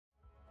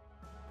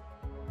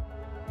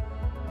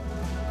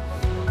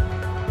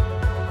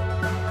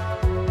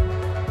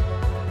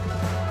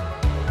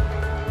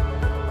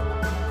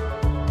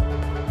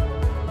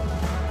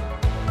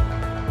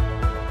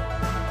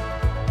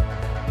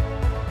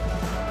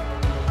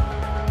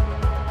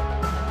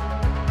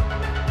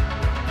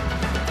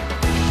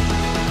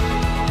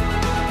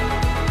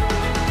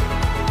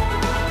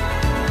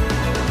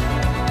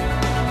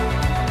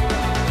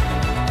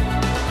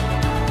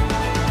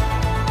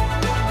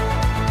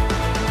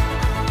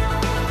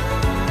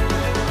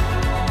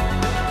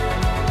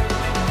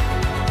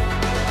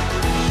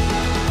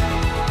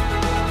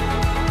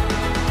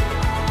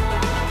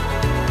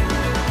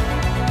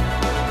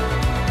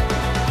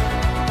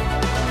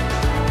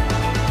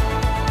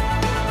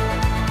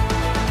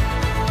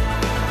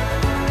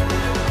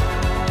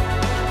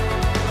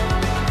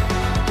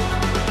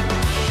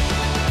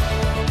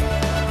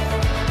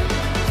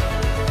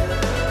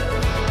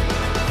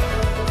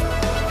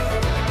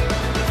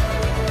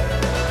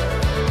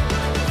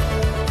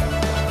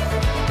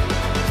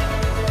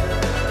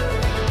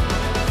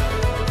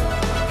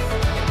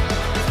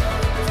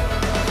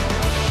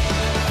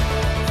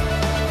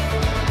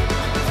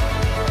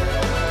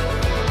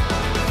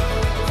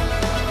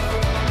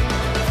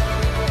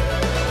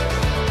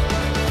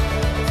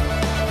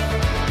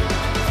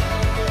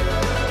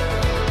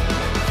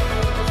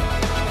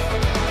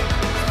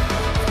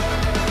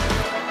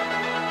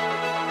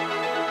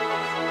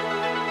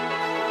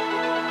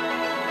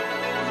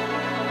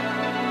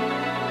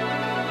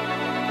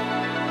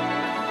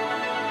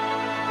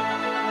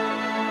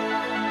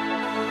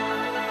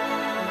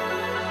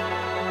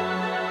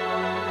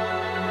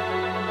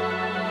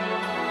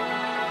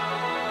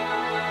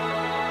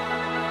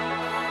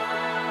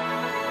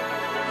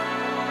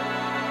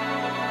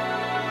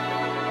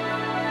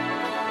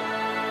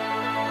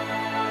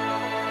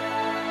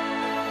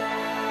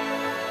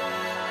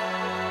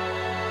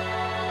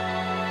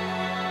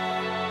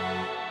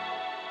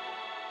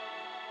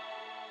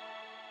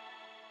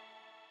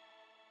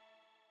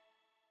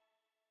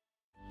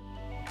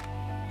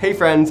Hey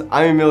friends,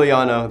 I'm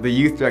Emiliano, the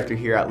youth director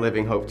here at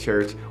Living Hope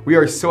Church. We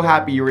are so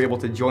happy you were able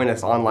to join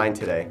us online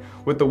today.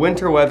 With the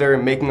winter weather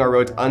making our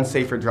roads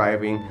unsafe for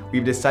driving,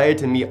 we've decided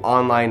to meet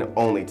online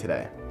only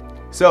today.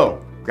 So,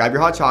 grab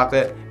your hot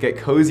chocolate, get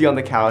cozy on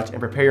the couch,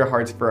 and prepare your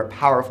hearts for a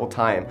powerful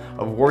time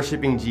of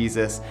worshiping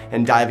Jesus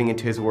and diving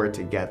into His Word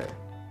together.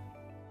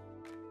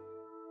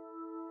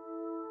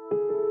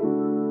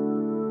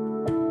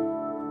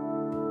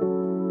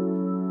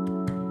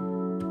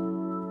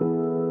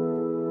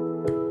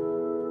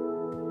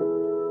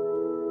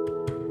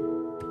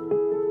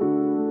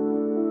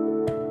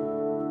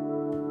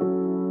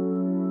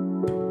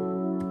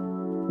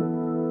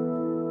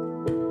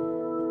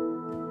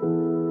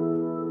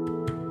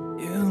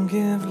 You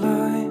give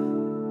life,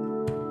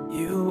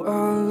 you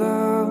are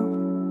love,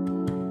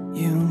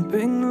 you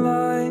bring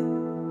light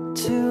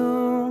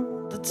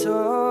to the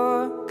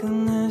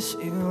darkness,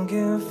 you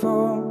give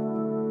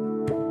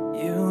hope,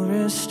 you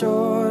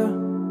restore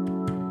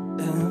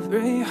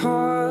every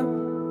heart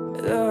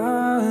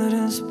that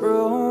is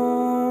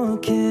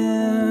broken.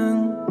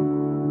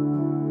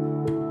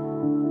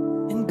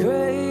 And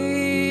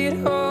great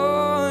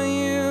are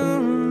you,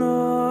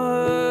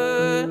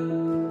 Lord.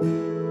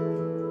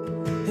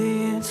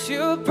 It's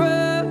your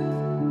breath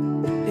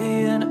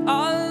in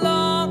our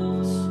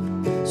lungs,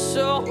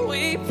 so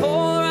we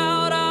pour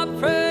out our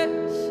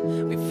praise.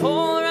 We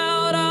pour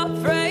out our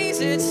praise.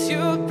 It's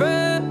your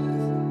breath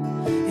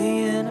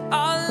in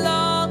our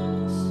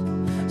lungs,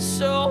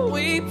 so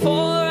we pour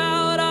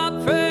out our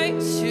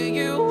praise to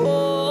you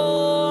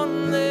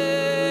only.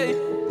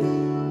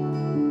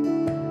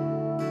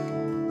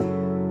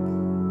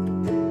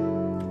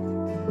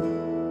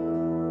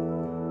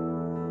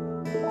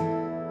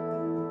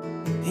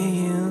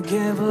 You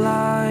give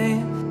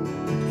life,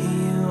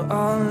 you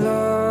are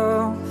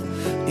love,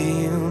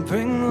 you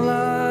bring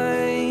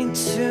light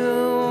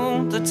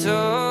to the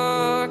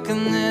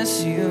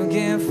darkness, you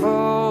give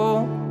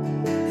hope,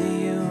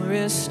 you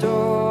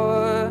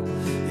restore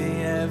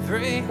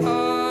every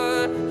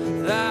heart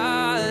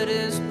that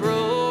is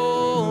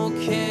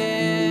broken.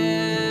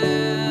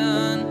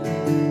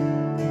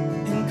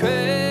 And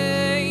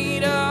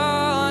great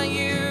are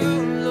you,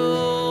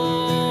 Lord.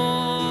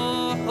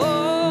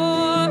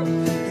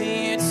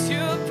 It's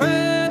your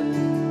breath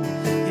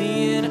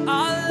in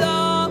our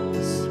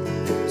lungs,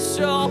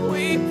 so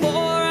we pour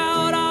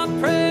out our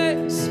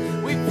praise.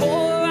 We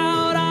pour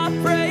out our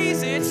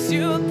praise. It's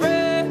your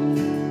breath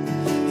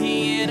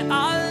in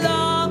our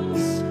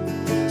lungs,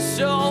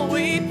 so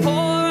we pour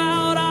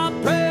out our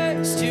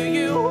praise to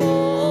you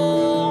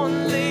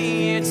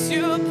only. It's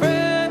your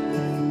breath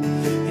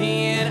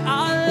in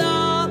our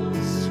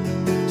lungs,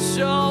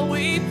 so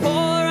we pour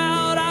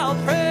out our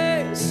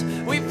praise.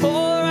 We pour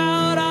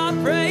out our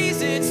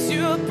praise. It's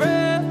your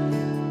breath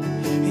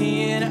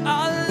in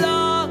our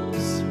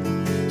lungs,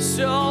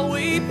 so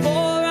we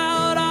pour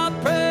out our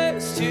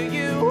praise to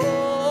you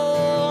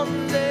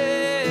only,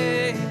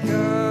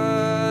 God.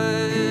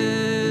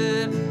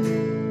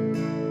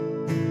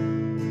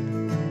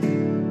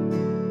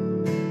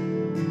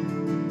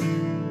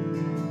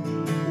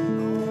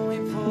 Oh, we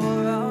pour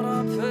out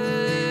our praise.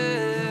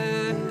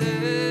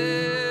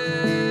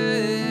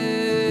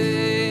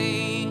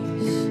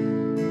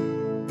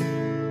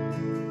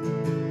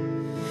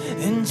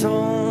 And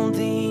all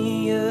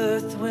the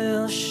earth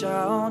will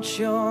shout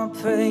your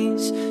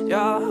praise.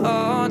 Our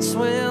hearts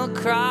will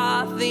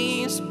cry,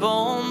 these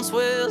bones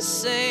will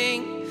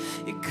sing.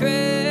 You're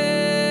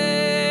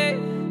great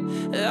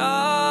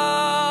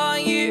are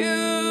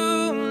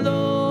you,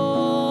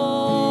 Lord.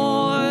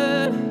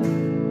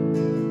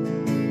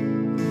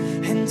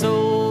 And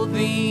all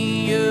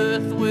the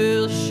earth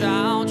will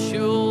shout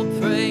your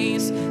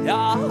praise.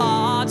 Our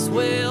hearts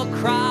will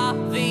cry,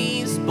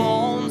 these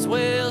bones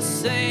will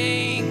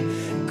sing.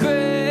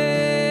 Great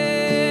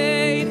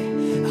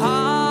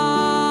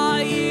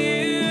are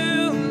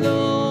you,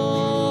 Lord.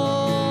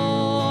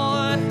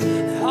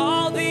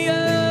 All the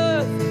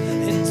earth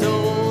and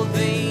all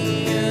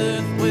the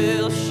earth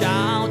will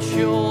shout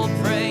your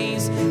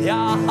praise.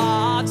 Our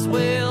hearts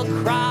will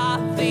cry,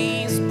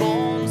 these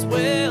bones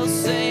will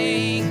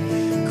sing.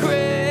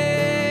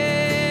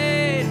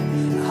 Great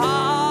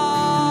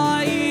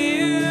are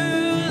you,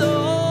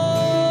 Lord.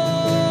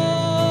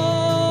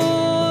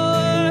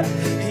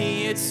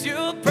 It's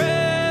your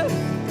breath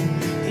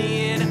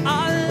in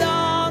our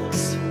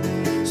lungs,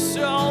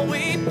 so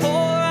we pour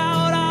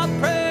out our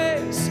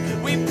praise.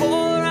 We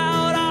pour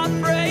out our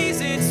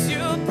praise. It's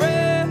your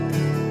breath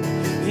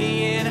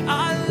in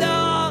our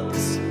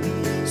lungs,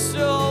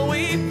 so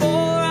we pour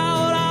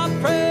out our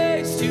praise.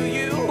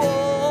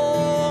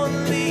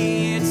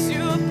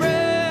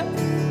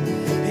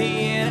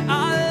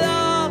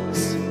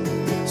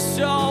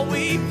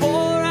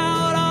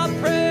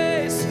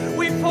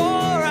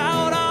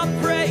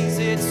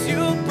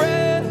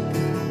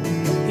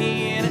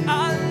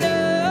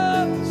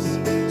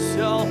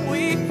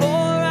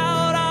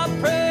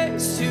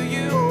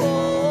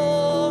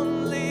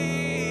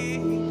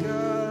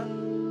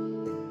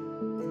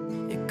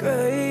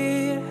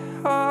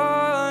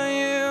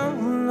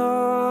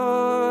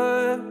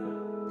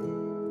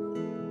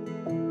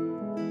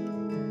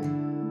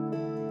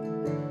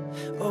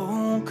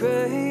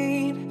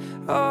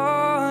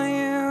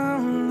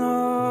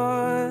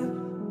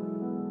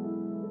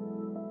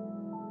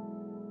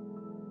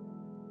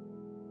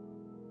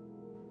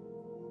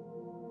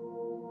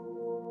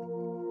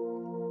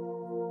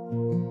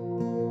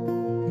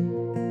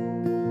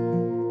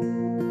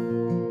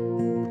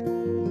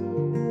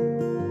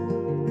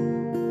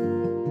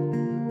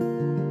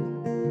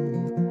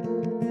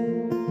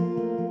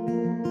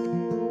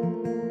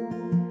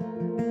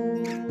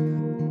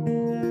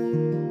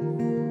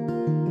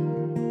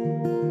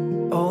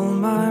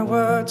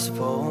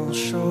 fall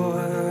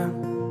short.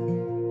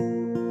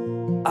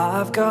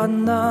 I've got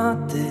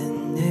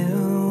nothing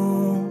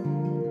new.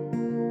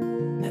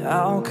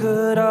 How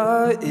could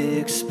I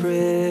express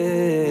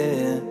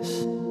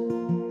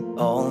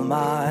all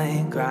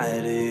my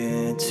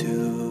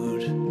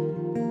gratitude?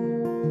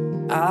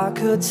 I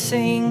could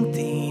sing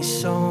these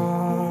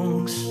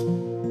songs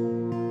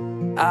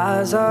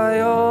as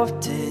I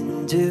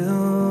often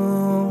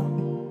do,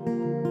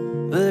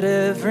 but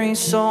every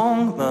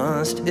song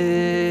must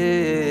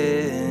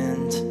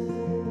end,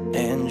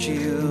 and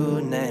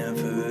you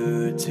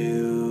never do.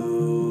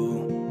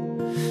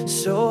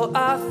 So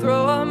I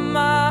throw up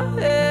my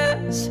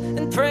hands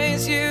and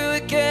praise you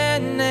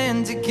again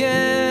and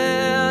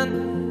again,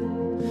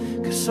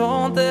 'cause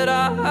all that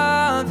I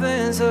have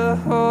is a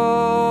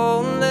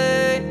hallelujah,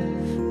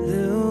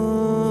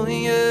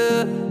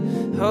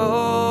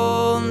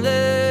 hallelujah.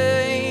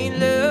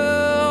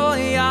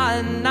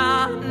 And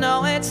I know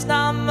it's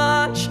not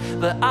much,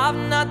 but I've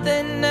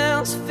nothing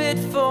else fit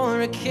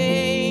for a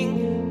king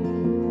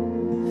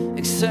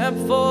except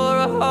for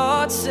a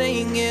heart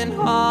singing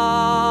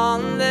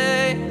hallelujah,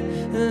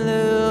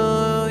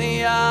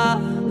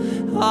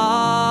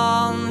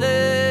 hallelujah.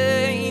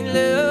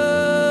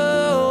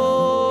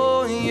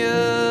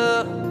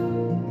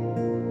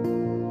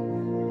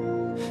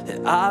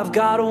 I've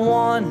got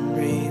one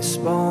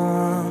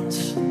response,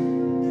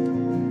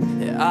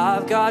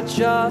 I've got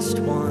just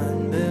one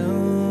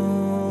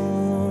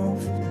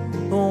move.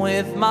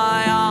 With my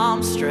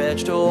arms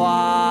stretched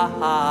wide,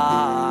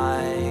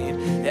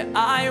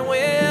 I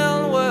will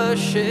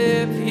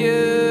worship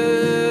you.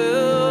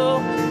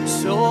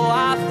 So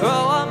I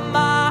throw up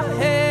my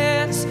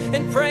hands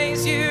and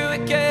praise you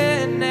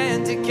again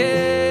and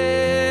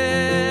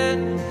again,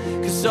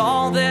 'cause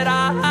all that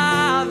I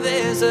have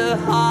is a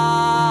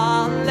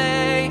hallelujah,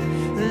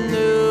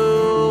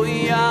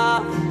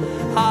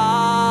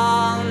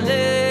 hallelujah.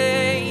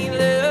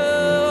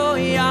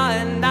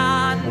 And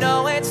I know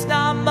it's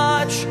not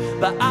much,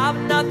 but I've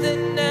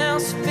nothing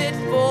else fit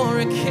for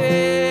a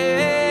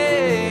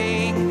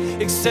king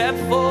except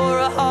for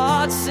a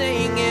heart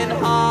singing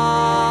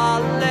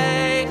hallelujah,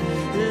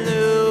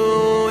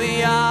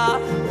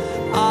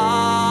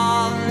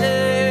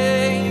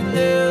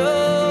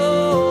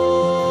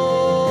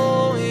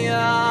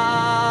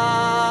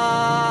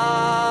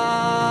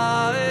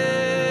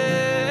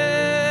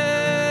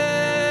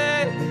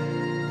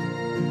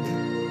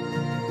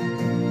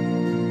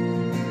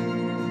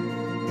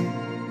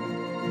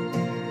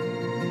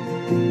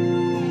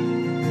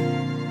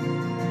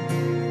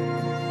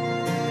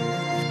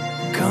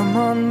 Come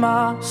on,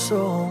 my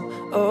soul,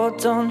 oh,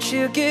 don't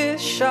you get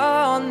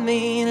shy on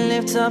me.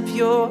 Lift up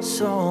your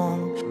song.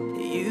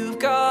 You've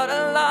got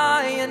a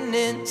lion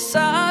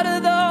inside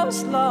of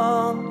those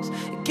lungs.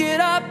 Get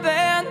up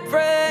and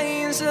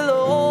praise the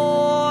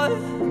Lord.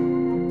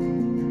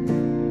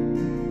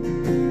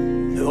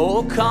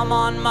 Oh, come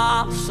on,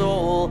 my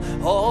soul,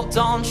 oh,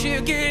 don't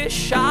you get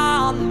shy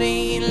on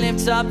me.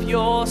 Lift up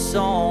your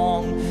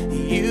song.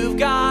 You've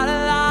got a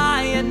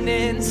lion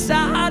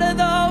inside of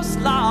those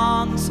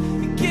lungs.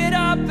 Get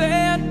up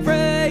and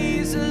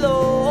praise the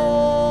Lord.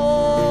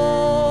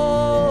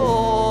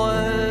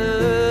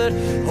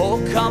 Oh,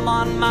 come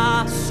on,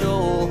 my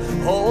soul,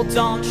 oh,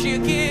 don't you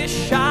get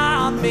shy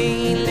on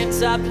me.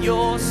 Lift up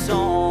your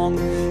song.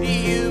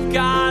 You've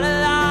got a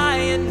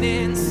lion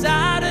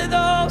inside of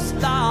those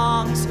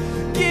lungs.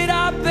 Get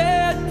up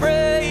and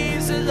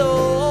praise the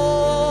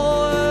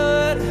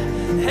Lord.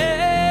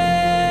 Hey.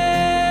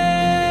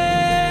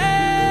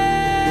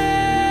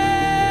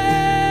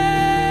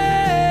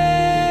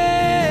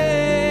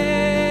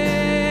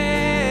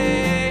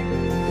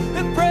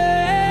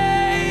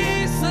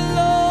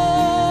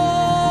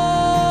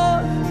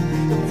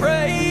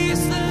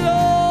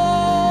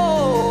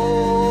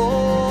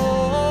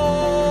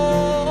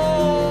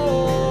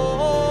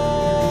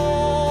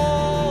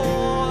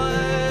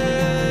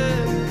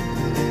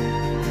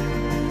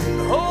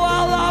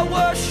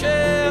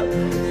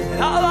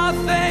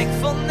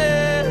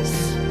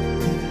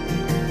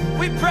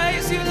 We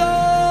praise you, Lord.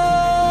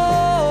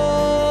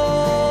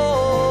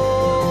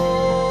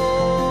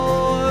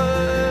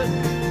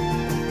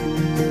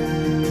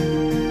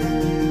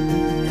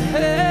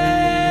 Hey.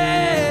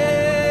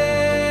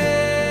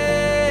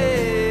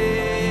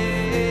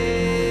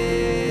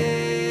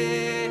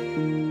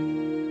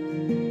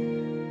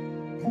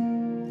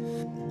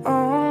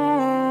 Oh,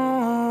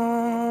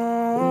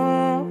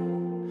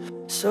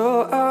 so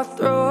I'll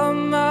throw up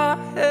my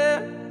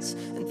hands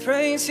and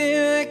praise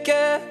you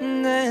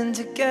again and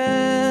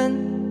again,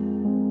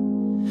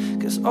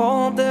 'cause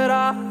all that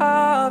I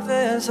have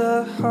is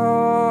a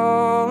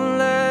hallelujah,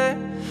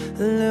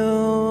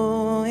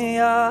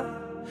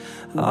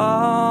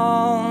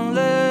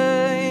 hallelujah.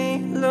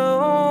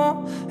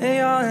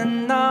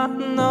 And I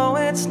know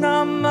it's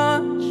not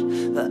much,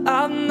 but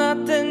I've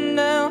nothing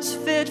else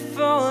fit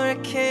for a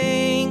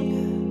king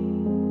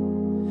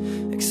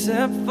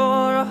except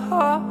for a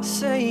heart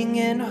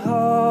singing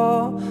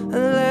hallelujah,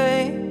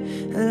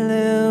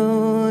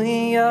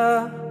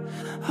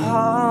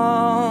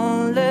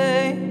 hallelujah.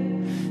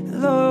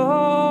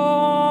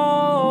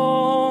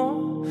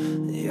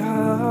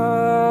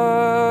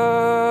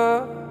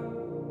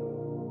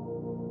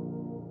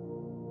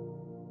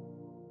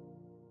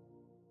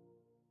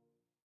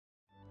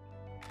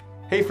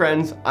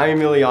 friends, I'm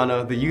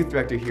Emiliano, the youth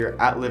director here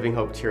at Living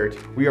Hope Church.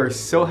 We are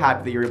so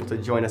happy that you're able to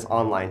join us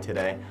online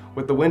today.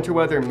 With the winter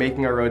weather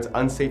making our roads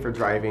unsafe for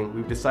driving,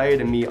 we've decided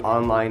to meet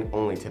online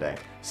only today.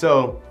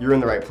 So, you're in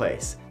the right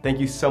place. Thank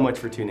you so much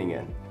for tuning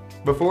in.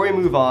 Before we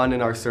move on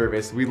in our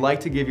service, we'd like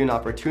to give you an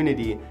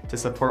opportunity to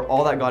support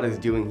all that God is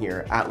doing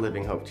here at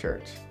Living Hope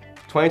Church.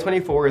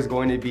 2024 is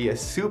going to be a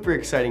super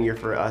exciting year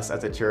for us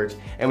as a church,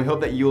 and we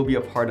hope that you will be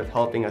a part of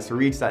helping us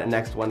reach that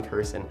next one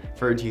person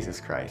for Jesus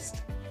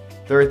Christ.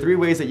 There are 3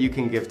 ways that you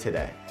can give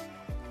today.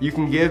 You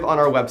can give on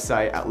our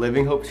website at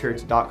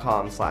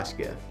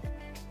livinghopechurch.com/give.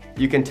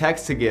 You can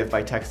text to give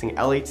by texting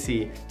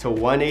LHC to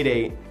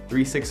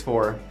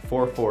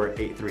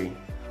 188-364-4483.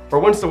 Or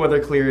once the weather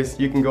clears,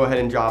 you can go ahead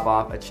and drop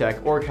off a check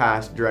or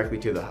cash directly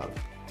to the hub.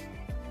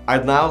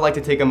 I'd now like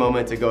to take a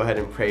moment to go ahead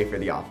and pray for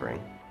the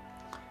offering.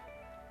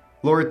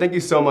 Lord, thank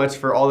you so much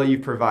for all that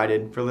you've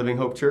provided for Living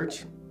Hope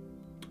Church.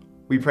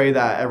 We pray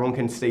that everyone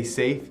can stay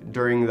safe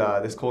during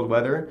this cold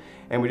weather,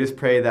 and we just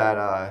pray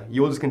that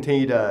you will just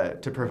continue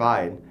to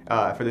provide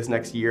for this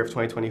next year of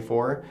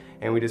 2024,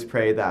 and we just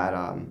pray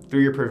that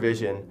through your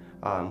provision,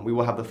 we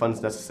will have the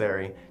funds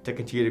necessary to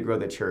continue to grow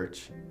the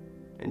church.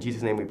 In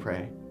Jesus' name we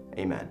pray,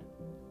 amen.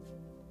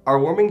 Our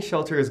warming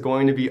shelter is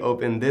going to be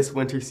open this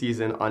winter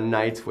season on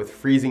nights with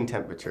freezing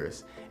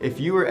temperatures. If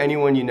you or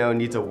anyone you know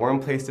needs a warm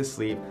place to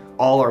sleep,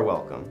 all are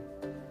welcome.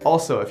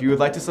 Also, if you would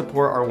like to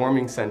support our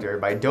warming center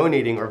by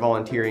donating or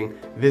volunteering,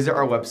 visit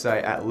our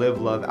website at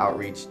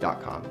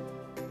liveloveoutreach.com.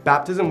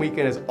 Baptism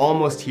weekend is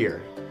almost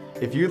here.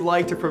 If you'd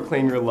like to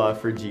proclaim your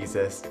love for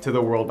Jesus to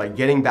the world by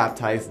getting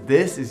baptized,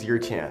 this is your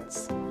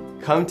chance.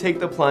 Come take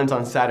the plunge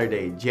on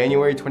Saturday,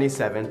 January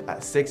 27th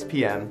at 6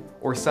 p.m.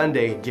 or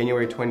Sunday,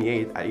 January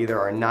 28th at either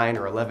our 9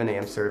 or 11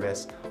 a.m.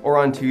 service, or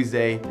on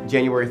Tuesday,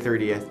 January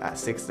 30th at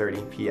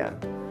 6:30 p.m.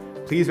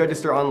 Please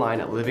register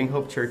online at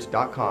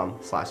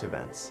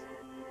livinghopechurch.com/events.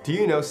 Do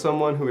you know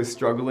someone who is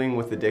struggling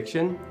with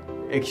addiction?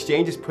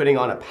 Exchange is putting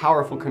on a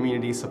powerful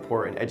community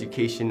support and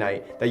education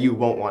night that you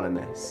won't want to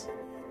miss.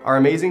 Our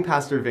amazing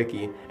Pastor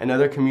Vicky and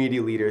other community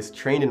leaders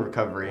trained in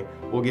recovery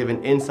will give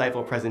an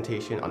insightful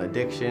presentation on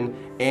addiction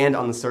and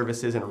on the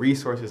services and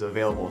resources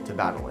available to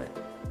battle it.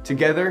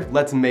 Together,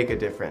 let's make a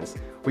difference.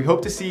 We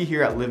hope to see you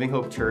here at Living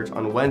Hope Church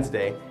on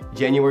Wednesday,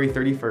 January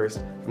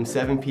 31st from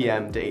 7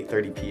 p.m. to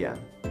 8:30 p.m.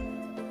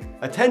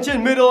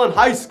 Attention middle and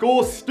high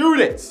school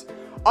students!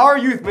 Our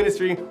youth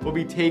ministry will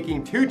be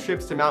taking 2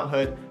 trips to Mount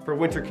Hood for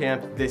winter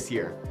camp this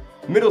year.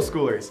 Middle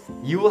schoolers,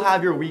 you will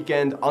have your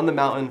weekend on the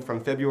mountain from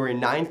February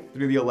 9th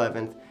through the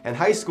 11th, and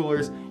high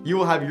schoolers, you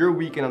will have your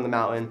weekend on the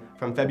mountain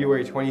from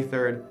February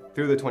 23rd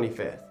through the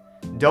 25th.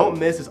 Don't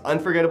miss this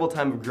unforgettable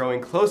time of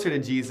growing closer to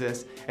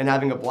Jesus and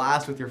having a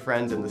blast with your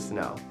friends in the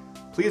snow.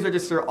 Please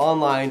register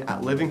online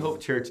at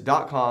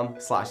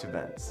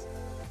livinghopechurch.com/events.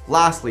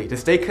 Lastly, to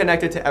stay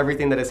connected to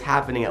everything that is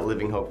happening at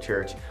Living Hope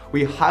Church,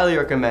 we highly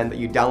recommend that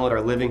you download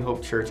our Living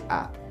Hope Church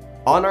app.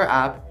 On our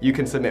app, you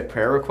can submit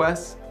prayer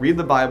requests, read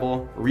the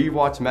Bible,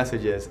 rewatch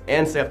messages,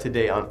 and stay up to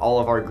date on all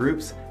of our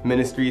groups,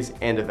 ministries,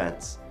 and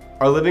events.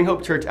 Our Living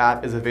Hope Church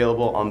app is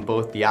available on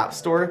both the App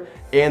Store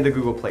and the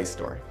Google Play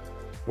Store.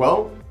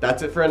 Well,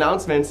 that's it for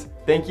announcements.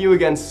 Thank you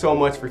again so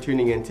much for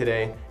tuning in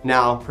today.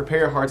 Now,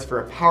 prepare your hearts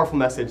for a powerful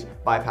message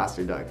by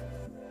Pastor Doug.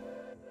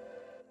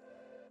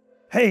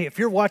 Hey, if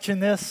you're watching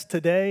this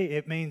today,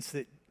 it means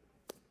that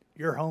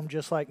you're home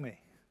just like me,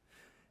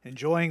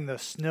 enjoying the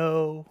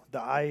snow,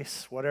 the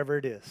ice, whatever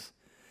it is.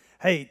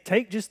 Hey,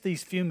 take just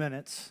these few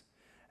minutes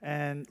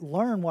and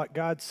learn what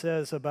God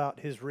says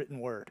about His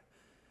written word.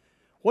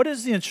 What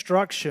is the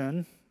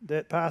instruction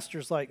that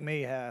pastors like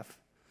me have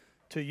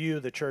to you,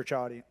 the church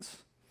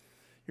audience?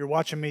 You're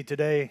watching me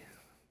today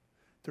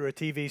through a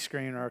TV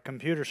screen or a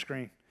computer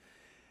screen.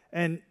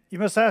 And you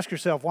must ask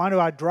yourself, why do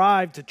I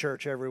drive to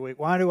church every week?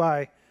 Why do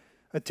I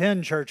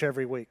attend church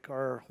every week?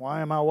 Or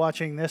why am I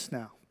watching this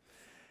now?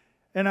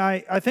 And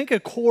I think a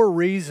core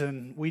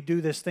reason we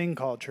do this thing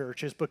called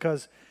church is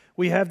because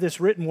we have this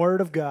written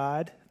word of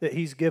God that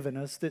He's given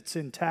us that's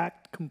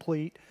intact,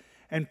 complete,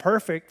 and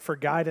perfect for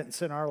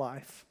guidance in our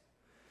life.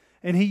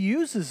 And He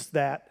uses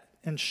that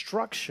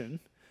instruction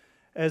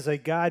as a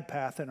guide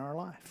path in our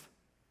life.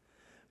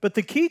 But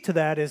the key to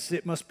that is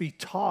it must be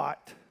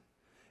taught.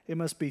 It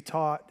must be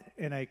taught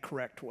in a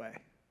correct way.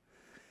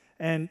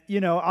 And, you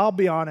know, I'll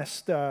be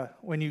honest,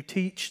 when you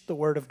teach the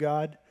Word of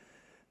God,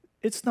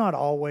 it's not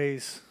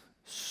always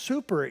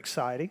super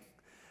exciting.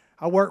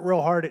 I work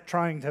real hard at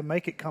trying to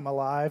make it come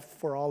alive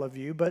for all of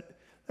you, but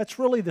that's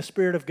really the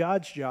Spirit of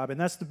God's job. And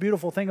that's the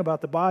beautiful thing about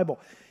the Bible,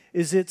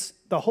 is it's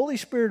the Holy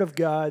Spirit of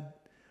God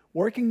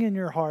working in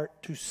your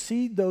heart to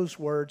seed those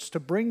words, to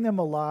bring them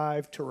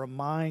alive, to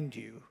remind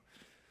you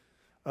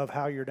of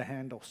how you're to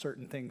handle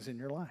certain things in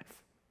your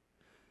life.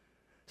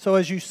 So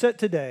as you sit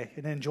today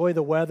and enjoy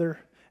the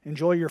weather,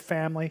 enjoy your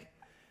family,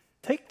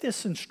 take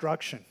this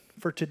instruction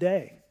for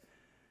today.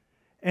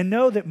 And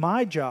know that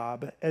my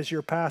job as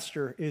your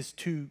pastor is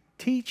to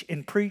teach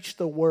and preach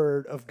the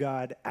Word of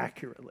God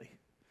accurately.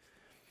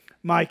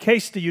 My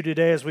case to you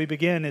today as we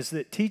begin is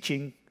that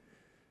teaching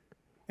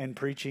and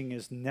preaching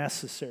is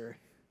necessary.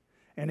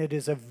 and it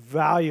is a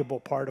valuable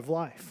part of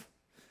life.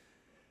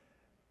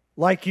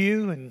 Like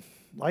you and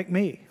like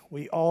me,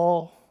 we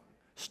all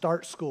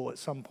start school at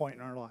some point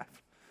in our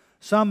life.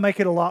 Some make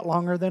it a lot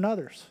longer than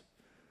others.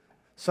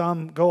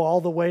 Some go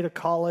all the way to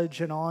college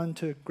and on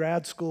to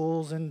grad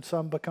schools, and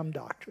some become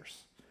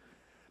doctors.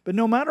 But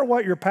no matter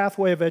what your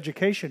pathway of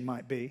education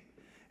might be,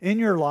 in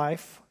your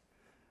life,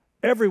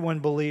 everyone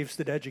believes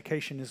that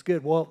education is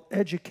good. Well,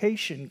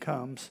 education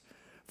comes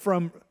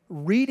from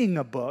reading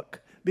a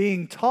book,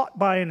 being taught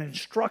by an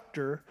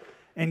instructor,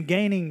 and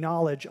gaining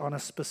knowledge on a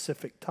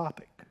specific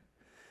topic.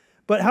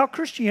 But how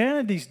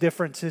Christianity's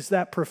difference is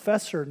that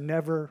professor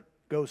never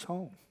goes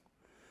home.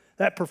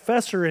 That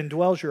professor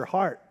indwells your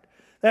heart.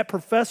 That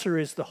professor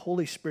is the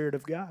Holy Spirit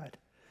of God.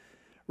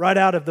 Right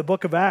out of the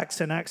book of Acts,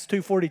 in Acts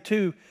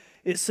 2:42,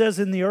 it says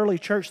in the early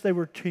church they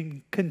were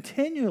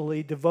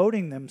continually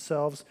devoting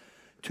themselves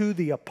to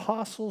the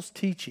apostles'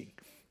 teaching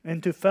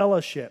and to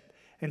fellowship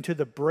and to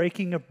the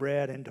breaking of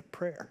bread and to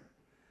prayer.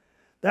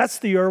 That's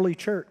the early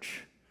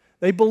church.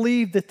 They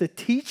believed that the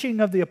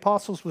teaching of the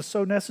apostles was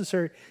so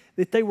necessary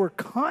that they were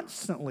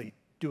constantly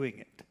doing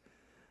it.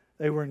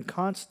 They were in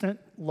constant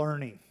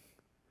learning.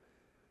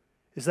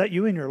 Is that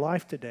you in your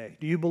life today?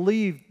 Do you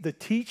believe the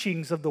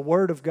teachings of the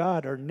Word of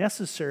God are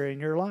necessary in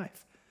your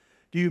life?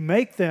 Do you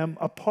make them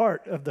a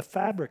part of the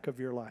fabric of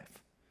your life?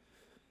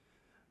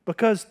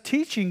 Because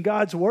teaching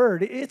God's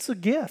Word, it's a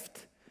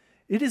gift.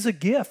 It is a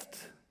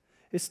gift.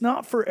 It's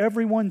not for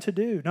everyone to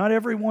do. Not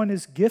everyone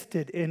is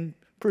gifted in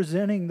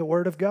presenting the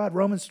Word of God.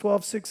 Romans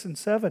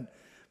 12:6-7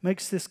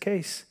 makes this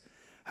case.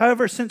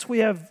 However, since we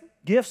have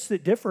gifts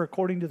that differ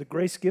according to the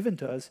grace given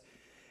to us,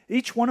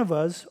 each one of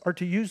us are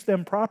to use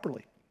them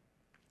properly.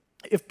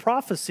 If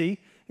prophecy,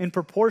 in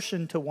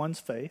proportion to one's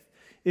faith,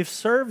 if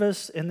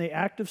service in the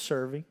act of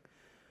serving,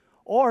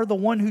 or the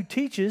one who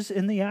teaches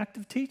in the act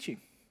of teaching.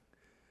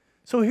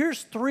 So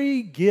here's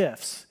 3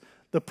 gifts: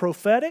 the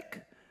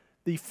prophetic,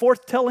 the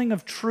foretelling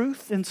of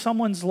truth in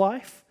someone's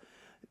life,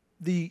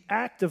 the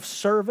act of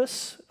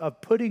service, of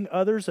putting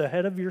others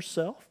ahead of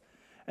yourself,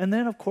 and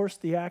then, of course,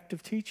 the act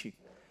of teaching.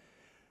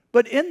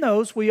 But in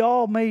those, we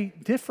all may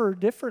differ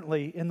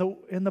differently in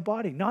the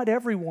body. Not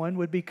everyone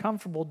would be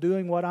comfortable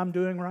doing what I'm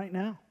doing right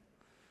now.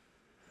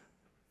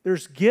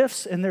 There's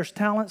gifts and there's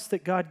talents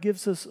that God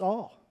gives us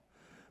all.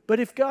 But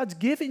if God's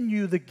given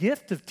you the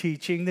gift of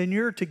teaching, then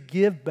you're to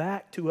give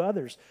back to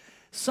others.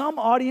 Some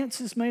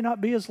audiences may not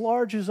be as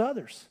large as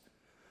others.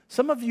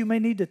 Some of you may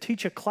need to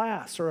teach a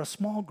class or a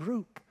small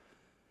group.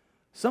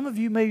 Some of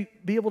you may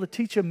be able to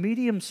teach a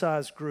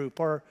medium-sized group,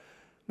 or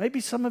maybe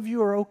some of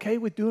you are okay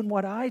with doing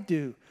what I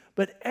do.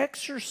 But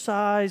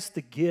exercise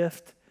the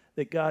gift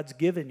that God's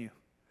given you.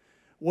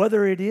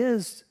 Whether it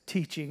is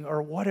teaching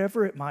or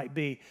whatever it might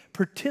be,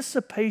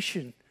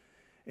 participation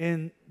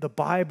in the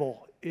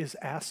Bible is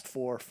asked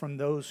for from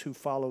those who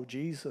follow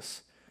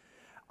Jesus.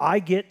 I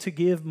get to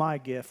give my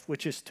gift,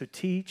 which is to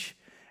teach,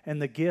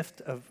 and the gift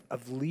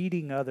of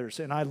leading others.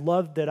 And I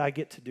love that I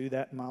get to do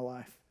that in my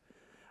life.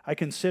 I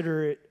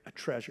consider it a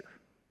treasure.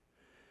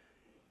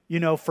 You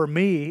know, for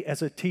me,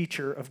 as a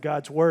teacher of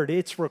God's Word,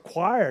 it's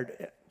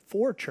required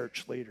for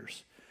church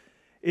leaders.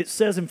 It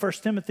says in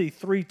 1 Timothy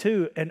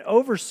 3:2, an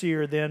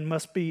overseer then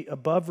must be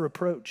above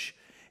reproach.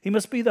 He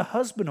must be the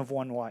husband of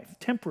one wife,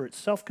 temperate,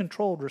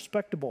 self-controlled,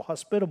 respectable,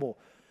 hospitable,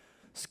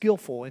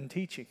 skillful in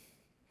teaching.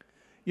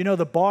 You know,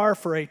 the bar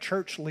for a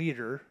church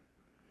leader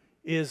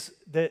is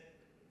that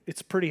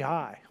it's pretty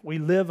high. We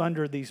live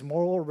under these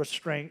moral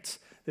restraints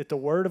that the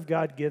Word of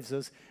God gives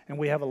us, and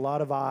we have a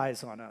lot of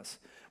eyes on us.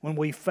 When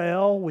we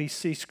fail, we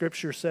see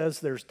Scripture says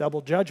there's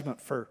double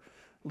judgment for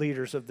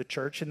leaders of the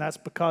church, and that's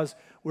because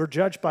we're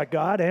judged by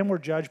God and we're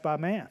judged by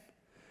man.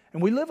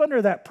 And we live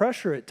under that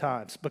pressure at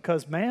times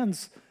because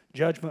man's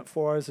judgment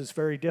for us is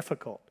very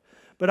difficult.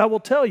 But I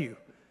will tell you,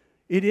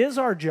 it is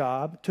our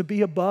job to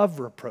be above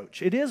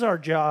reproach. It is our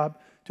job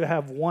to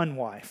have one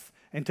wife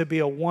and to be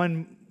a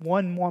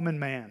one-woman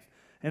man.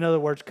 In other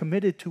words,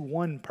 committed to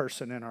one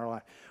person in our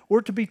life.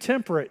 We're to be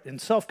temperate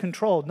and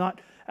self-controlled,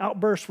 not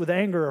outburst with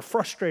anger or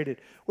frustrated.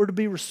 We're to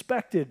be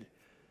respected,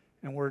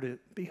 and we're to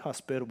be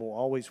hospitable,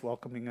 always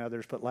welcoming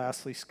others, but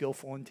lastly,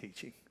 skillful in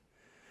teaching.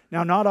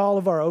 Now, not all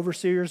of our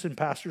overseers and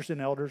pastors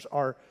and elders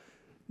are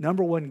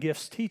number one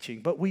gifts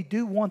teaching, but we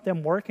do want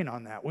them working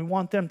on that. We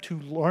want them to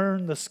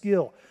learn the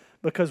skill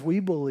because we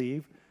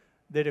believe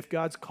that if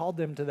God's called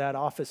them to that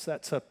office,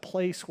 that's a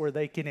place where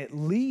they can at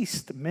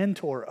least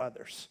mentor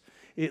others,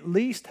 at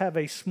least have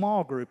a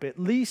small group, at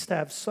least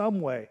have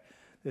some way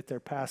that they're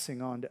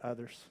passing on to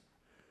others.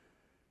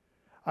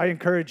 I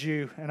encourage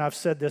you, and I've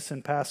said this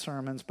in past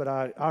sermons, but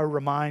I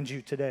remind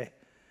you today,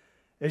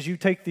 as you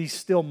take these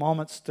still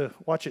moments to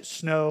watch it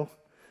snow,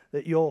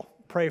 that you'll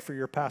pray for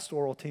your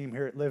pastoral team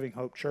here at Living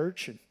Hope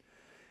Church. And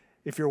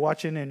if you're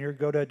watching and you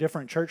go to a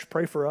different church,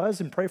 pray for us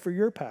and pray for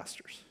your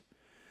pastors.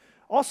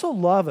 Also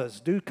love us,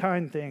 do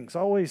kind things.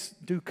 Always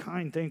do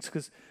kind things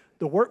because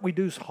the work we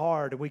do is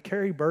hard and we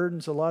carry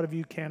burdens a lot of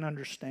you can't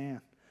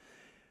understand.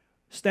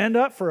 Stand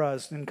up for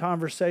us in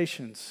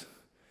conversations.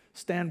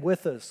 Stand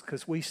with us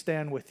because we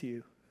stand with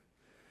you.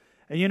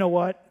 And you know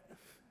what?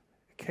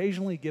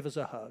 occasionally give us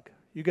a hug.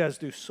 You guys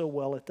do so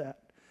well at that.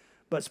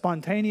 But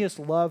spontaneous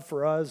love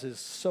for us is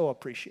so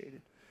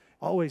appreciated.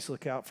 Always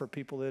look out for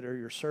people that are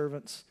your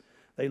servants.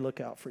 They look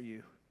out for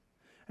you.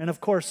 And of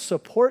course,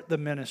 support the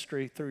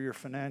ministry through your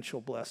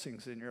financial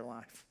blessings in your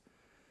life.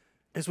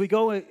 As we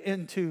go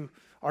into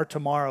our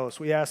tomorrows,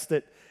 we ask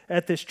that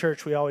at this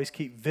church we always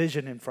keep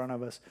vision in front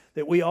of us,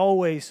 that we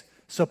always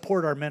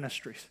support our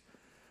ministries.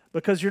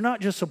 Because you're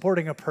not just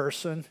supporting a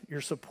person,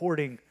 you're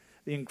supporting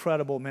the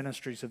incredible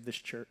ministries of this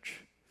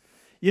church.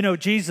 You know,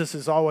 Jesus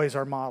is always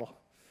our model.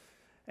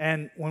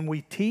 And when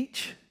we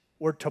teach,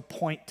 we're to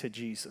point to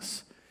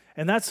Jesus.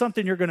 And that's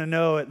something you're going to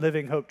know at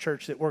Living Hope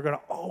Church that we're going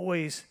to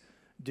always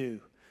do.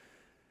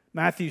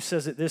 Matthew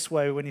says it this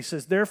way when he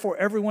says, "Therefore,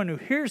 everyone who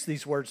hears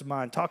these words of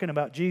mine," talking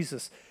about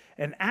Jesus,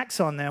 "and acts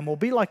on them will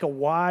be like a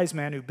wise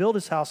man who built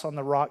his house on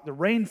the rock. The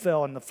rain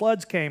fell and the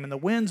floods came and the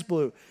winds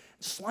blew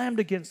and slammed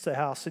against the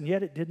house, and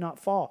yet it did not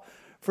fall.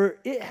 For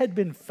it had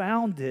been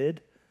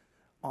founded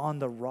on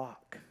the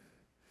rock."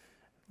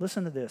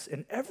 Listen to this.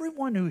 "And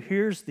everyone who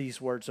hears these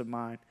words of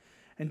mine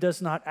and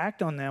does not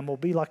act on them will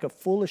be like a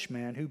foolish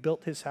man who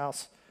built his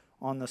house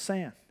on the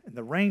sand. And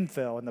the rain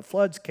fell and the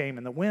floods came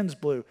and the winds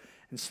blew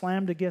and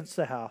slammed against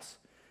the house,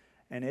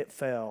 and it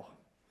fell,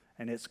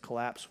 and its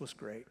collapse was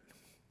great."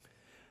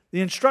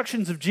 The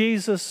instructions of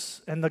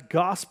Jesus and the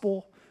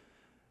gospel,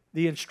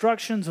 the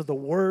instructions of the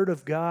Word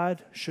of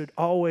God should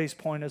always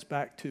point us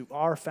back to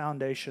our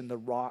foundation, the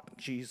rock,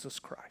 Jesus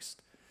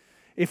Christ.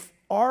 If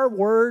our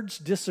words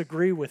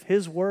disagree with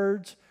His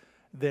words,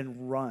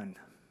 then run.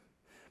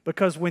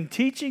 Because when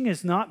teaching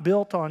is not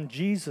built on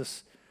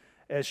Jesus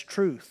as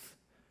truth,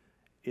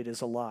 it is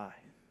a lie.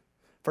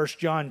 1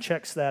 John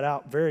checks that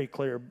out very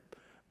clear.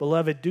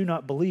 "Beloved, do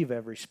not believe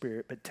every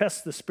spirit, but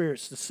test the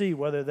spirits to see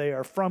whether they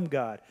are from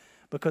God,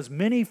 because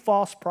many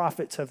false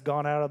prophets have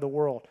gone out of the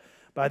world.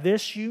 By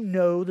this you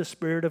know the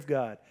Spirit of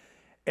God.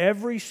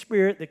 Every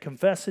spirit that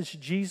confesses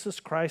Jesus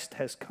Christ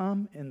has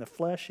come in the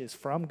flesh is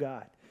from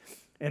God.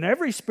 And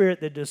every spirit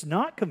that does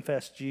not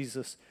confess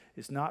Jesus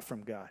is not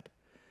from God.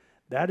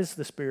 That is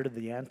the spirit of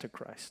the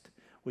Antichrist,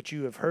 which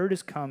you have heard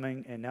is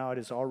coming, and now it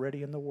is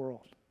already in the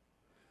world."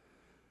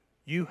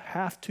 You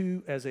have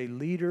to, as a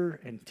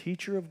leader and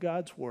teacher of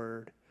God's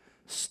Word,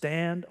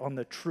 stand on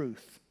the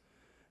truth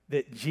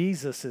that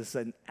Jesus is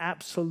an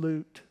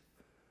absolute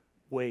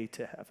way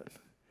to heaven.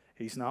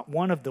 He's not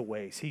one of the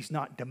ways. He's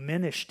not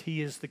diminished.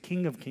 He is the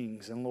King of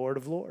Kings and Lord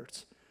of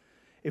Lords.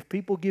 If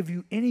people give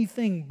you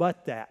anything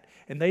but that,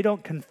 and they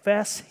don't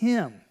confess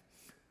Him,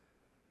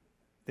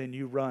 then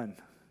you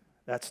run.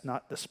 That's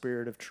not the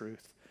spirit of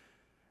truth.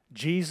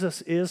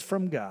 Jesus is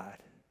from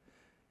God,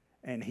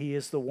 and He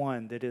is the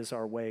one that is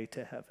our way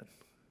to heaven.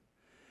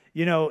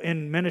 You know,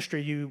 in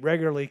ministry, you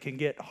regularly can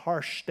get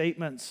harsh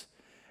statements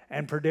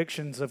and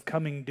predictions of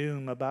coming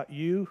doom about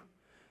you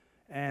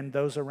and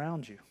those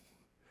around you.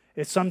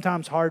 It's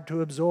sometimes hard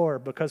to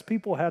absorb because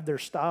people have their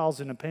styles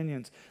and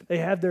opinions. They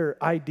have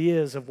their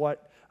ideas of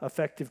what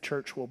effective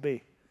church will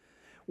be.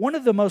 One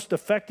of the most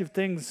effective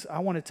things I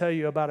want to tell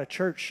you about a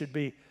church should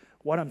be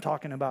what I'm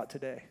talking about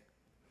today.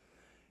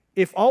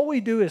 If all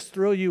we do is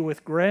thrill you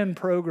with grand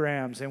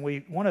programs and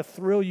we want to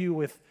thrill you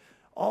with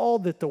all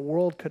that the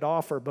world could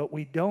offer, but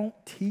we don't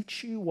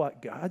teach you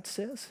what God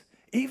says,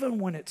 even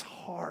when it's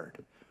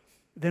hard,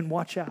 then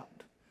watch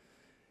out.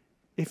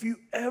 If you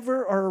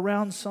ever are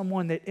around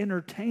someone that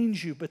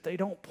entertains you, but they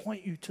don't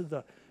point you to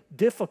the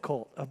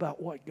difficult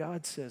about what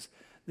God says,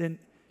 then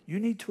you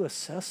need to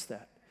assess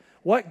that.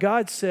 What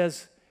God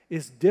says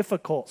is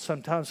difficult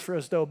sometimes for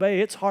us to obey.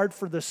 It's hard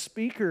for the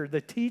speaker,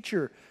 the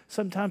teacher,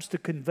 sometimes to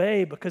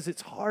convey because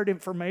it's hard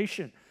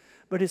information.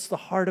 But it's the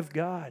heart of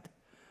God.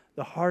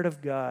 The heart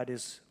of God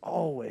is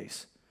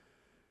always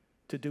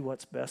to do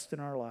what's best in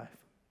our life.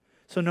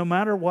 So no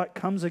matter what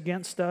comes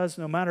against us,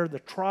 no matter the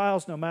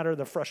trials, no matter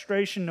the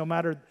frustration, no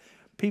matter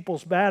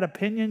people's bad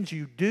opinions,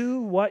 you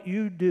do what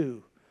you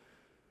do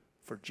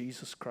for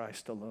Jesus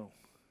Christ alone.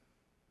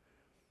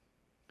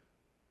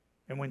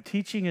 And when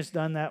teaching is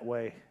done that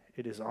way,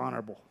 it is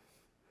honorable.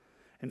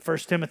 In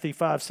 1 Timothy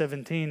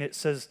 5:17, it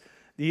says,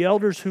 "The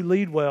elders who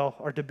lead well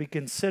are to be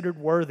considered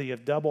worthy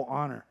of double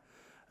honor,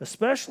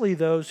 especially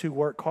those who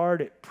work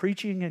hard at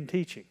preaching and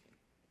teaching."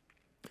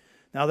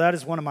 Now, that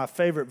is one of my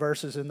favorite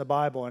verses in the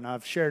Bible, and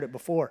I've shared it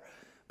before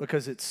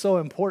because it's so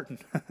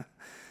important.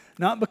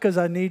 Not because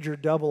I need your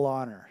double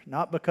honor,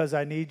 not because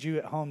I need you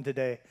at home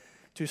today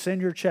to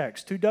send your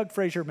checks to Doug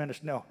Fraser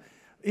Ministry. No,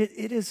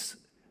 it is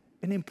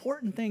an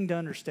important thing to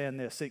understand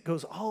this. It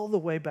goes all the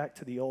way back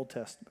to the Old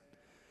Testament.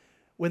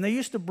 When they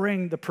used to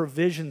bring the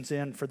provisions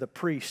in for the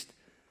priest,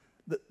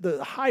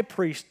 the high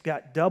priest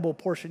got double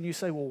portion. You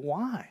say, well,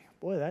 why?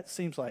 Boy, that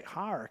seems like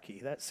hierarchy.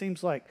 That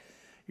seems like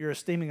you're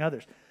esteeming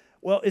others.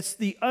 Well, it's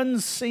the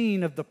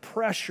unseen of the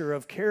pressure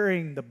of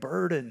carrying the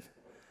burden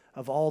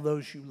of all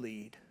those you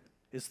lead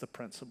is the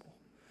principle.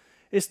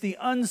 It's the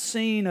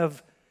unseen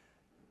of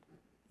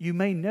you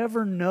may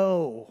never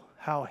know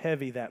how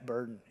heavy that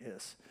burden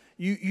is.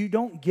 You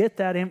don't get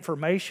that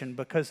information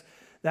because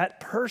that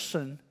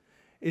person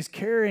is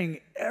carrying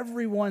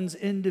everyone's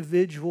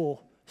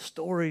individual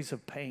stories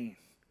of pain.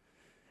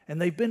 And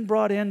they've been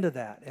brought into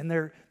that, and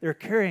they're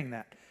carrying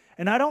that.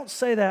 And I don't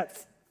say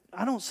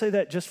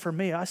that just for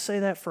me. I say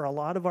that for a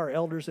lot of our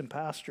elders and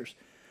pastors.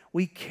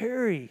 We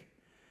carry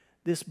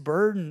this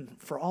burden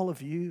for all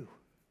of you.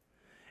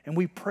 And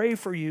we pray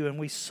for you, and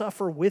we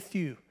suffer with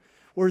you.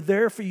 We're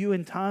there for you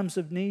in times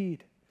of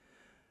need.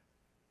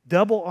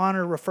 Double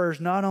honor refers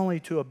not only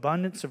to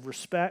abundance of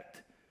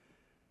respect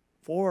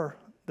for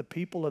the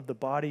people of the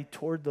body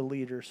toward the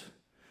leaders,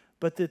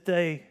 but that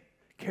they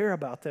care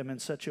about them in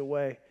such a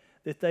way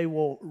that they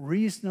will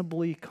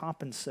reasonably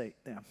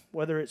compensate them,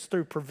 whether it's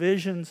through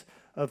provisions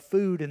of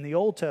food in the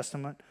Old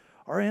Testament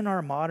or in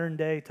our modern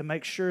day, to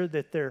make sure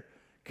that they're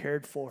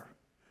cared for.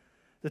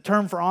 The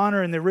term for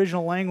honor in the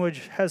original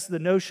language has the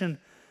notion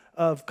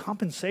of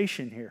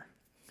compensation here.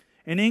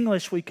 In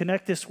English, we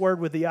connect this word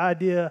with the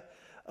idea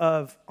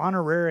of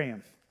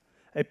honorarium.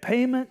 A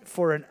payment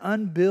for an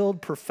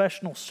unbilled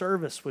professional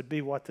service would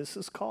be what this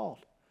is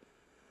called.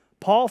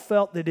 Paul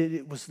felt that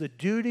it was the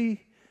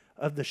duty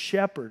of the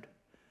shepherd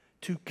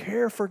to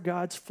care for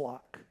God's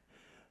flock.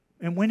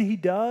 And when he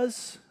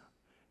does,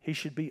 he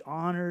should be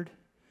honored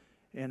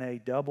in a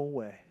double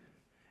way,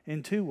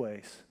 in two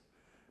ways,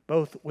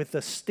 both with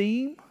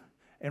esteem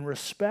and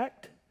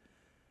respect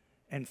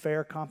and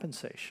fair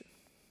compensation.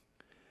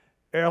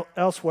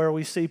 Elsewhere,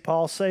 we see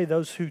Paul say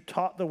those who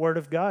taught the Word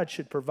of God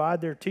should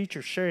provide their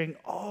teachers, sharing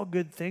all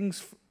good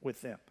things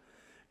with them.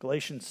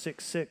 Galatians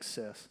 6:6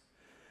 says,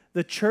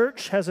 the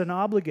church has an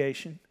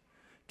obligation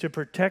to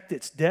protect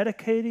its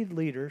dedicated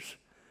leaders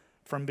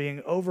from being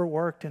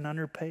overworked and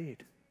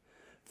underpaid.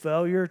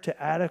 Failure to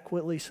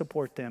adequately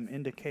support them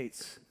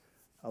indicates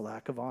a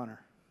lack of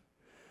honor.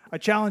 I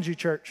challenge you,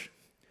 church,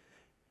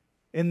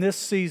 in this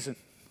season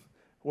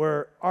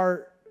where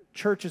our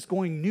church is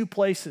going new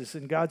places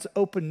and God's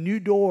opened new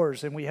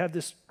doors and we have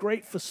this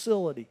great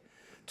facility,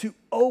 to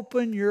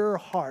open your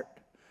heart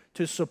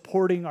to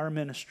supporting our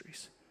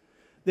ministries.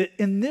 That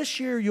in this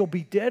year you'll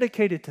be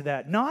dedicated to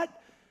that,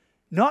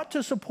 not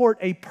to support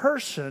a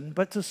person,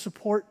 but to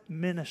support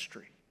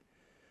ministry.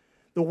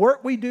 The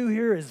work we do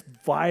here is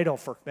vital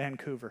for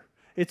Vancouver.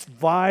 It's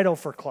vital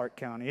for Clark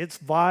County. It's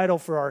vital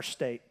for our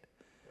state.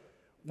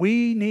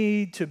 We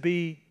need to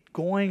be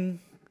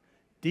going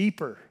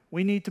deeper.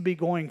 We need to be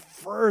going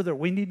further.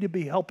 We need to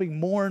be helping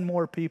more and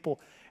more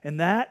people. And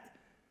that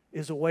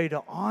is a way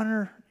to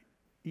honor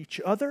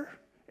each other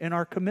in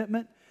our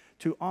commitment,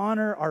 to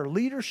honor our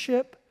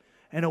leadership,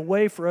 and a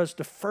way for us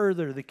to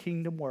further the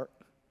kingdom work.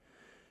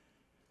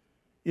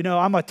 You know,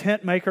 I'm a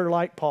tent maker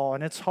like Paul,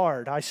 and it's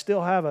hard. I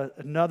still have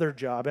another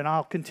job, and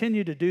I'll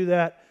continue to do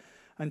that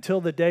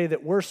until the day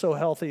that we're so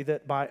healthy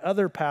that my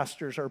other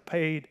pastors are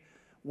paid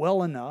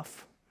well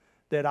enough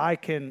that I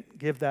can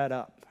give that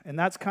up. And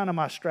that's kind of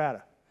my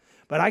strata.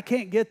 But I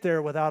can't get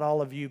there without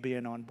all of you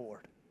being on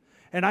board.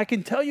 And I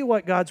can tell you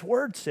what God's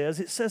Word says.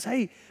 It says,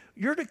 hey,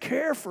 you're to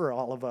care for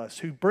all of us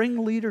who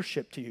bring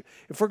leadership to you.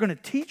 If we're going to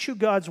teach you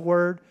God's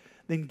Word,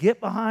 then get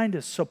behind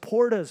us,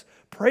 support us,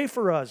 pray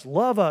for us,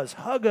 love us,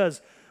 hug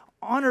us,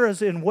 honor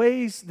us in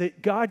ways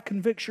that God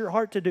convicts your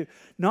heart to do.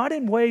 Not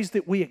in ways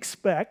that we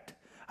expect.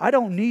 I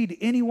don't need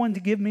anyone to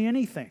give me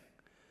anything.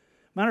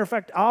 Matter of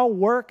fact, I'll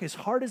work as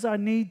hard as I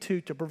need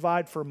to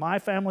provide for my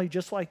family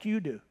just like you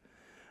do.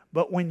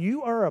 But when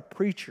you are a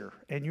preacher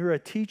and you're a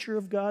teacher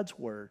of God's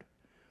Word,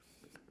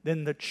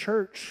 then the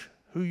church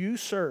who you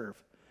serve,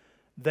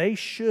 they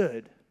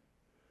should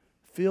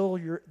feel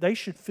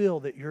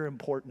that you're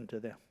important to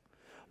them.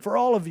 For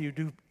all of you,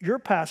 do your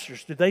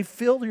pastors, do they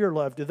feel your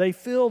love? Do they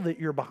feel that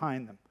you're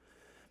behind them?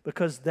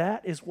 Because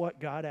that is what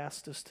God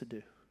asked us to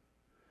do.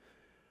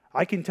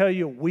 I can tell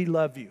you, we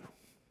love you.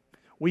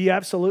 We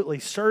absolutely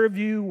serve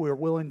you. We're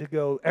willing to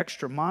go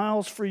extra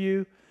miles for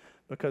you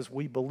because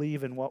we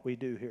believe in what we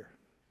do here.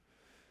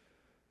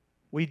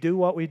 We do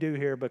what we do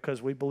here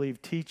because we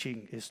believe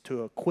teaching is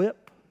to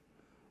equip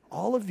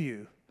all of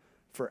you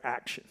for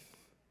action.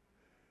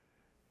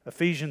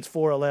 Ephesians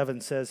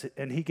 4:11 says,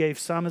 and he gave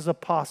some as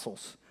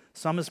apostles,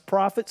 some as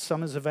prophets,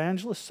 some as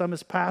evangelists, some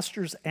as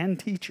pastors and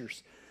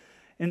teachers.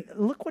 And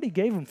look what he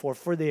gave them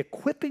for the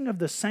equipping of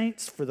the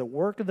saints, for the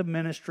work of the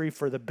ministry,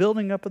 for the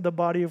building up of the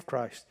body of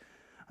Christ,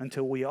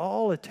 until we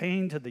all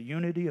attain to the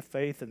unity of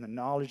faith and the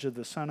knowledge of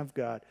the Son of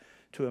God,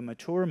 to a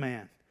mature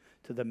man,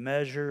 to the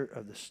measure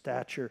of the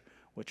stature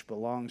which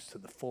belongs to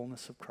the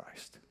fullness of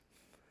Christ.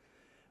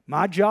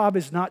 My job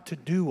is not to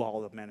do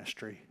all the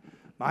ministry.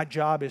 My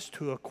job is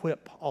to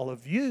equip all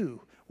of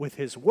you with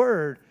His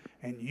Word,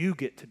 and you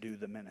get to do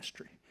the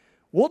ministry.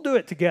 We'll do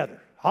it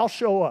together. I'll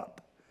show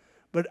up.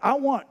 But I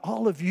want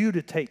all of you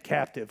to take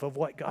captive of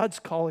what God's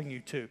calling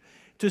you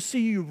to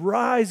see you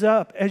rise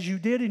up as you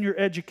did in your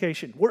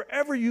education.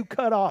 Wherever you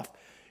cut off,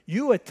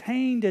 you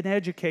attained an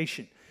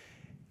education.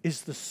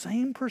 Is the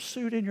same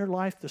pursuit in your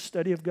life the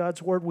study of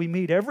God's Word? We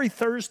meet every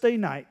Thursday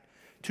night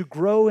to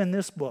grow in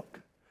this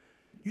book.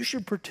 You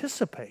should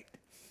participate.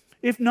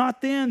 If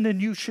not then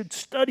you should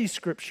study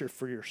Scripture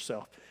for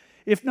yourself.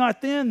 If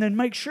not then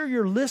make sure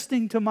you're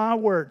listening to my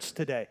words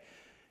today.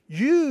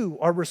 You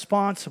are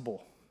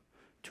responsible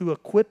to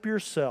equip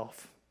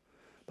yourself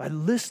by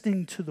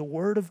listening to the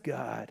Word of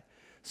God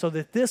so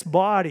that this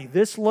body,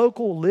 this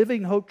local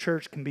Living Hope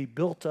Church can be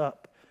built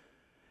up.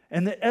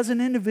 And that as an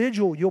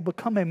individual, you'll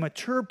become a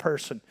mature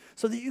person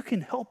so that you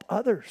can help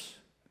others.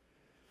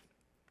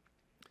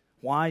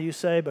 Why, you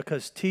say?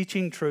 Because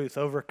teaching truth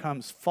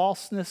overcomes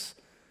falseness,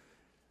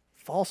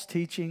 false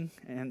teaching,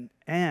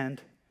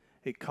 and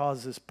it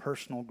causes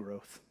personal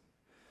growth.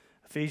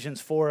 Ephesians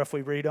 4, if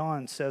we read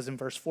on, says in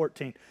verse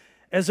 14,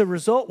 as a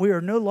result, we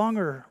are no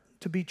longer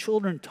to be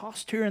children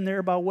tossed here and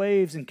there by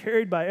waves and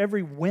carried by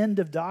every wind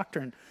of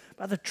doctrine,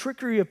 by the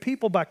trickery of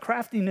people, by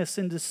craftiness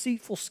and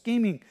deceitful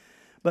scheming.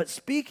 But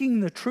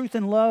speaking the truth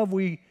in love,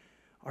 we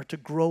are to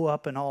grow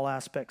up in all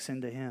aspects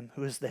into Him,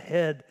 who is the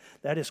head,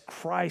 that is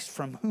Christ,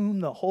 from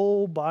whom the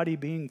whole body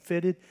being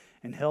fitted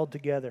and held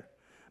together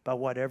by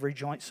what every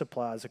joint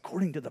supplies,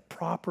 according to the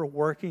proper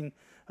working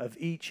of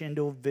each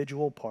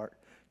individual part,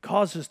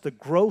 causes the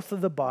growth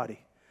of the body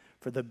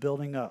for the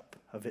building up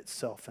of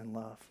itself in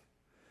love.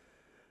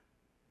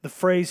 The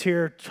phrase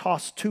here,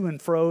 tossed to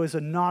and fro, is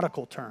a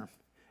nautical term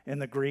in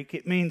the Greek.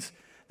 It means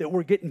that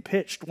we're getting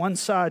pitched one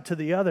side to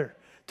the other,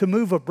 to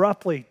move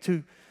abruptly,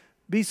 to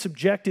be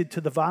subjected to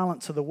the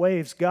violence of the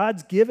waves.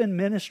 God's given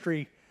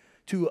ministry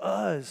to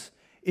us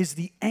is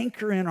the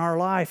anchor in our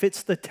life.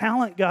 It's the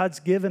talent God's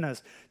given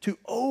us to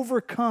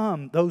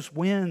overcome those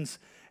winds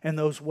and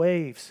those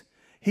waves.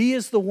 He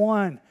is the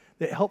one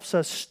that helps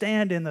us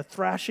stand in the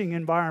thrashing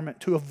environment,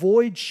 to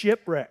avoid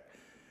shipwreck,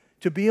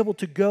 to be able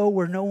to go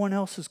where no one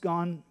else has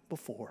gone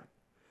before.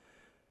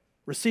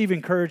 Receive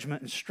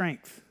encouragement and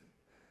strength,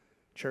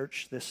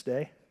 church, this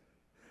day,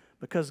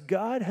 because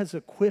God has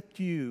equipped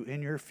you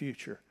in your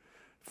future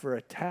for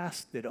a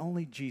task that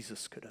only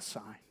Jesus could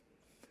assign.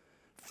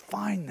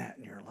 Find that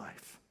in your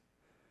life.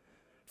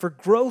 For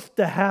growth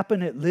to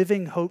happen at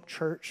Living Hope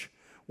Church,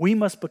 we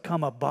must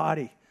become a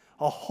body,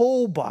 a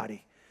whole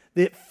body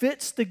that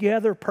fits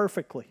together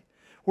perfectly,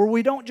 where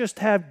we don't just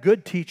have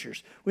good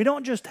teachers, we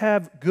don't just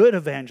have good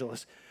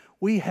evangelists,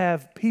 we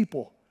have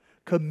people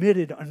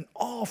committed on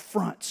all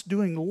fronts,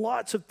 doing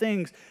lots of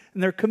things,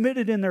 and they're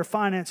committed in their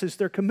finances,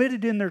 they're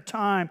committed in their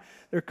time,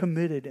 they're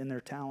committed in their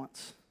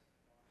talents.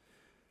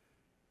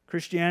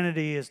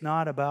 Christianity is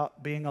not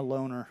about being a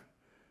loner.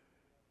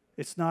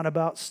 It's not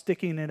about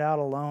sticking it out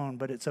alone,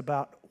 but it's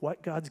about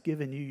what God's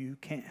given you, you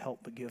can't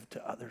help but give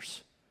to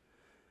others.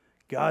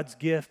 God's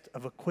gift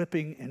of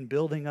equipping and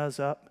building us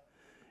up,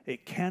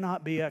 it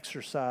cannot be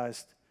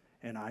exercised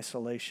in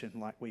isolation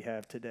like we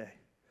have today.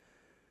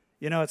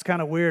 You know, it's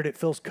kind of weird. It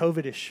feels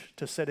COVID-ish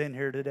to sit in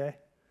here today.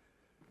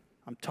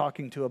 I'm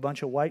talking to a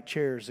bunch of white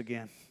chairs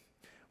again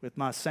with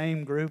my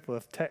same group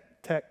of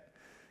tech,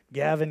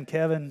 Gavin,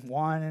 Kevin,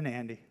 Juan, and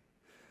Andy.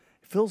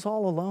 It feels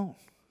all alone.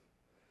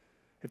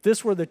 If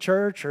this were the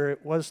church, or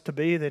it was to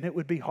be, then it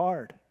would be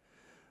hard.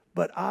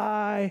 But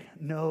I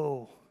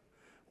know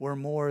we're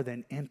more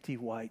than empty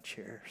white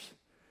chairs.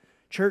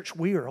 Church,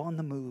 we are on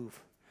the move.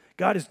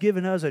 God has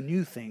given us a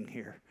new thing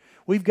here.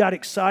 We've got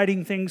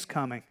exciting things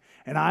coming.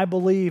 And I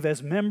believe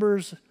as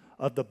members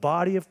of the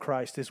body of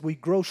Christ, as we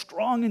grow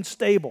strong and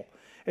stable,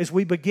 as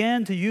we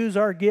begin to use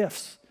our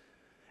gifts,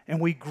 and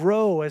we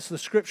grow as the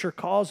Scripture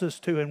calls us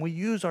to, and we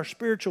use our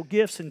spiritual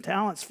gifts and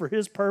talents for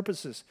His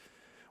purposes,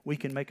 we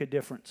can make a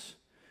difference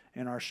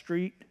in our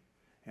street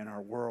and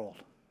our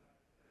world.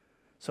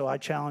 So I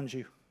challenge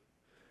you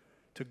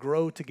to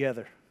grow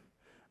together.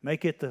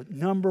 Make it the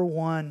number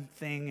one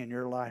thing in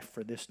your life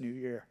for this new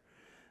year.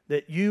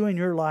 That you in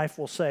your life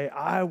will say,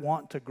 I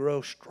want to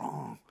grow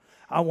strong.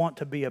 I want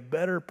to be a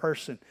better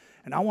person.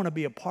 And I want to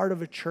be a part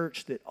of a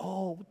church that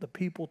all the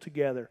people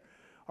together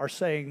are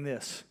saying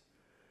this.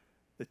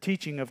 The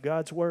teaching of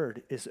God's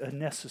Word is a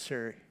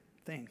necessary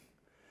thing.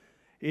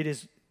 It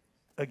is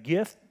a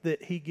gift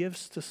that He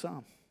gives to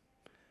some.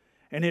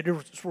 And it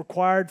is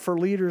required for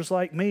leaders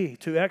like me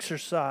to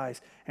exercise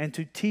and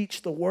to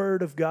teach the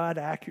Word of God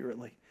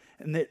accurately.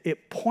 And that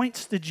it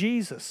points to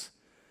Jesus.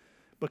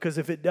 Because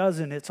if it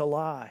doesn't, it's a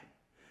lie.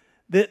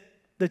 That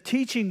the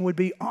teaching would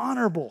be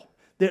honorable.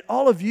 That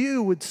all of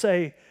you would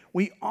say,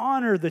 we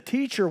honor the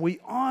teacher, we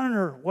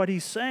honor what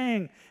he's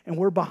saying, and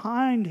we're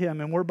behind him,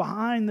 and we're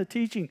behind the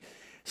teaching.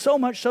 So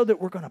much so that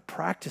we're going to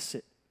practice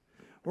it.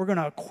 We're going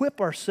to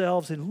equip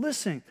ourselves in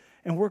listening,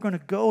 and we're going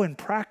to go and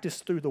practice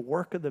through the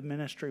work of the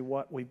ministry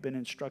what we've been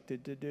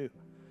instructed to do.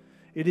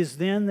 It is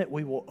then that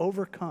we will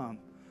overcome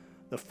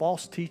the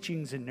false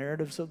teachings and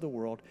narratives of the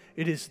world.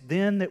 It is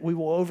then that we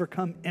will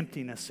overcome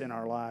emptiness in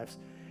our lives.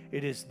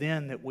 It is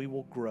then that we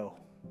will grow.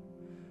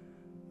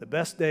 The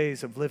best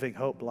days of Living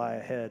Hope lie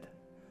ahead.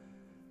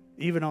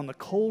 Even on the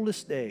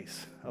coldest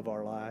days of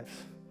our lives,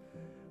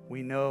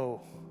 we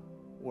know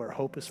where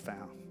hope is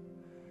found.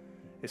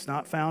 It's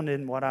not found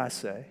in what I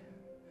say.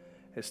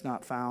 It's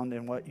not found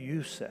in what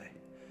you say.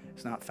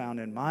 It's not found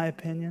in my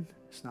opinion.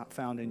 It's not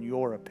found in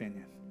your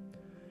opinion.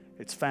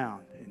 It's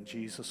found in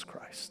Jesus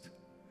Christ.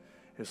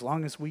 As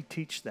long as we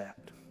teach that,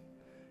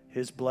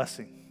 His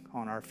blessing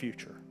on our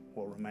future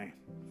will remain.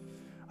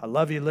 I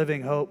love you,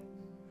 Living Hope.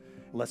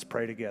 Let's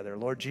pray together.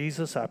 Lord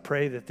Jesus, I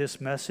pray that this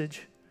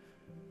message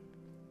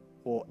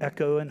will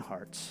echo in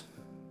hearts.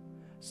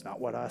 It's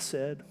not what I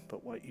said,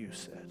 but what you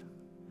said.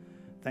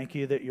 Thank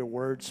you that your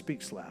word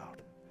speaks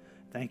loud.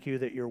 Thank you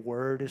that your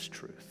word is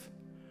truth.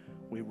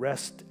 We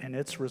rest in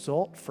its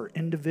result for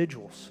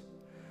individuals.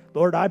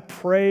 Lord, I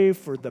pray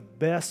for the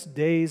best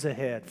days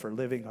ahead for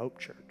Living Hope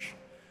Church.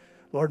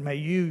 Lord, may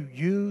you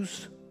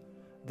use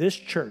this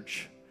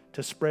church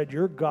to spread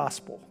your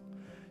gospel,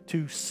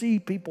 to see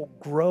people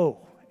grow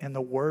in the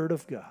Word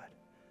of God,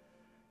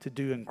 to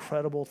do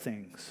incredible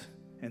things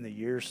in the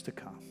years to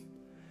come.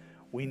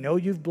 We know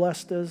you've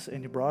blessed us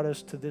and you brought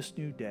us to this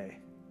new day.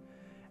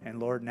 And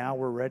Lord, now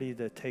we're ready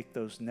to take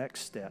those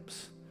next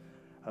steps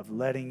of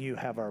letting you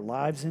have our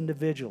lives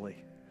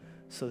individually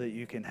so that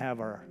you can have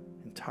our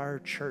entire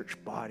church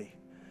body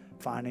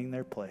finding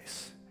their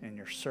place in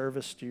your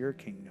service to your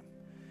kingdom.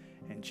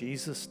 In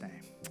Jesus'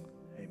 name,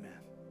 amen.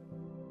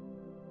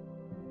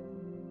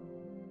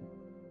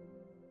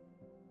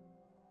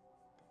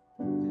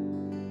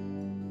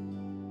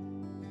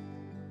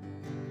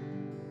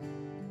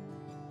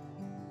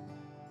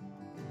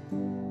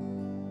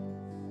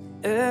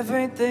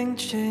 Everything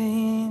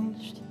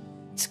changed.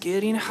 It's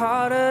getting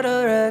harder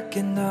to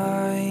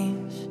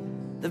recognize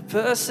the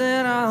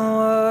person I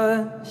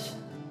was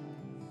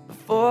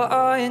before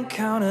I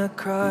encountered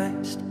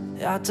Christ.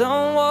 I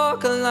don't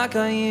walk like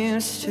I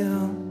used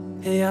to.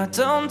 I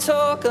don't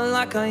talk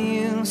like I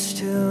used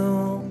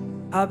to.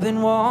 I've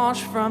been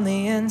washed from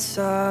the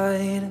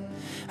inside.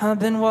 I've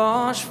been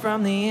washed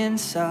from the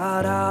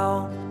inside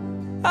out.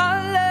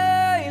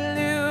 Hallelujah,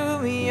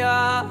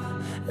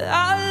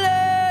 hallelujah.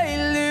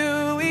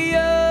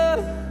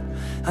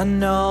 I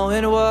know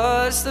it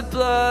was the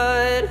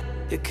blood.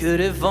 It could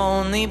have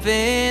only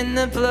been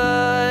the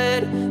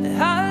blood.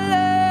 Hallelujah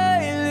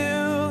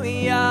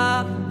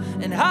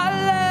and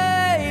hallelujah.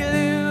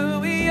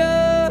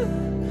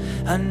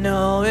 I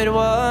know it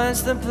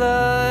was the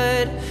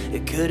blood.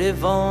 It could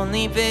have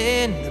only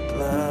been the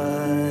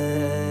blood.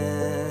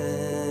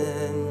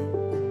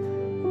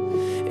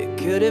 It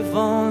could have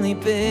only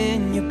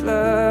been your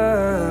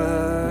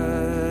blood.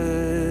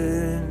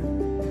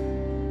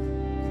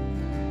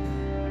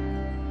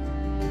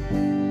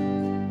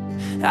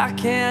 I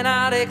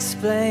cannot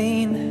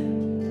explain,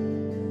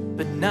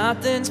 but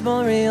nothing's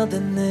more real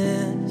than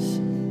this.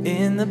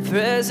 In the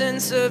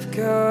presence of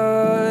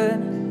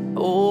God,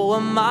 oh,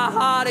 what my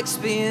heart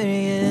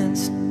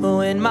experienced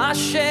when my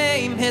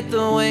shame hit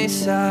the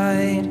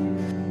wayside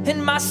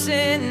and my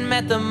sin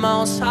met the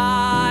Most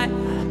High.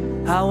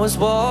 I was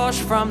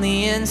washed from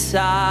the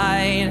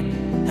inside.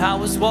 I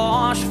was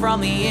washed from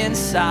the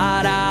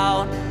inside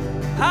out.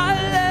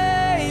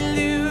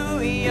 Hallelujah,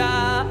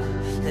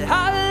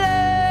 hallelujah.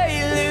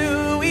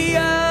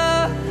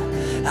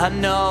 I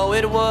know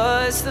it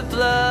was the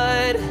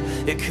blood.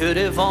 It could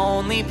have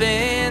only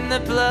been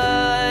the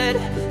blood.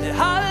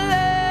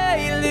 Hallelujah,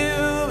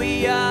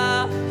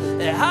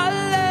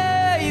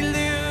 hallelujah.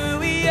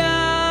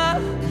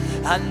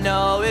 I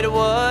know it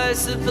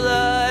was the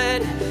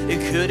blood. It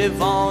could have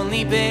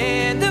only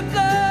been the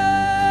blood.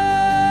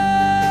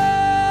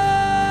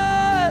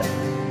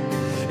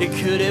 It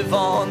could have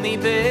only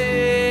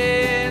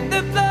been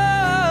the blood.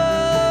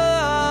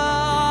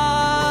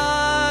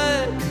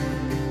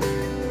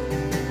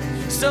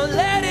 So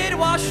let it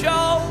wash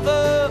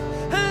over,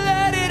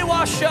 let it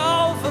wash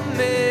over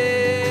me.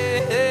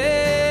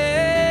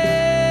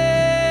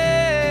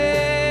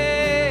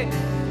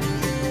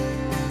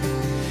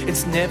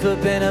 It's never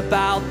been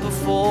about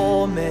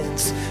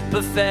performance,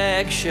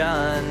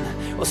 perfection,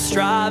 or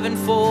striving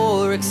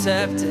for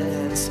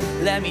acceptance.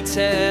 Let me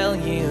tell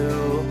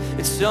you,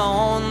 it's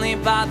only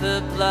by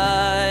the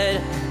blood.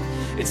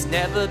 It's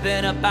never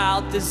been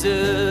about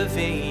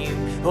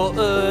deserving or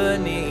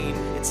earning.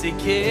 It's a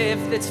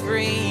gift that's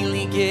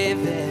freely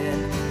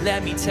given.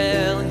 Let me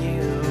tell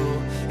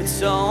you,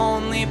 it's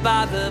only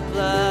by the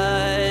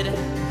blood.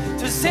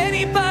 Does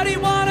anybody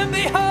want to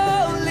be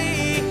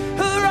holy,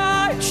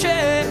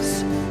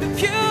 righteous,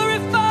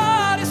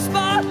 purified, and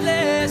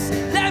spotless?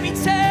 Let me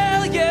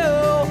tell you,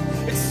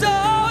 it's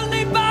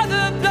only by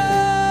the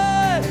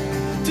blood.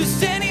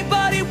 Does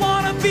anybody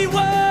want to be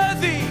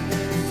worthy,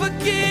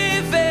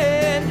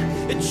 forgiven,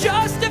 and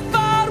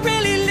justified,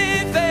 really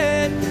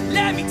living?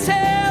 Let me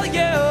tell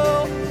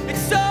you,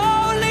 it's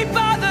only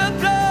by the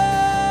blood.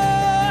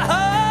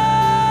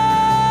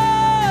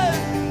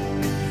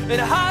 And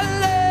hallelujah,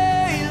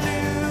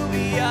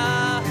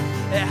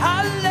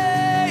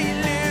 hallelujah.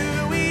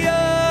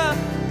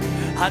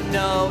 I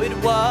know it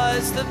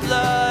was the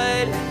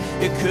blood.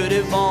 It could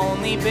have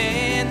only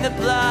been the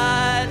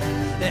blood.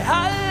 And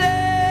hallelujah,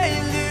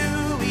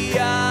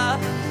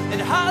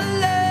 and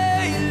hallelujah.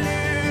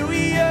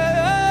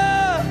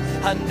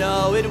 I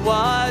know it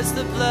was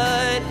the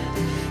blood.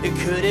 It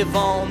could have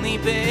only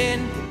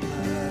been the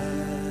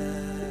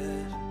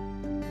blood.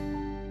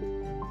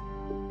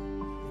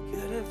 It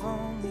could have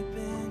only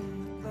been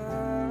the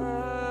blood.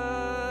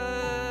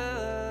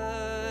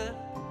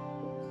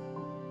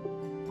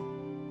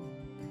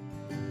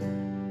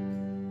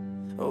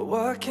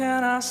 What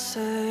can I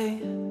say?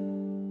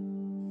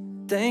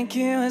 Thank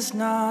you is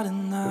not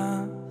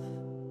enough.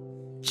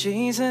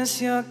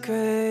 Jesus, your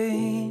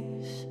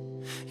grace,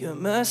 your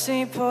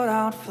mercy poured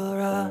out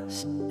for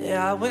us.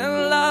 Yeah, I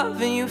will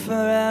love you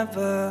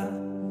forever.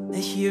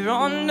 Here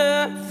on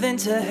earth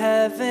into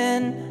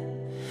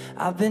heaven,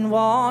 I've been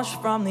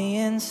washed from the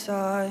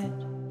inside.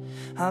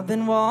 I've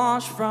been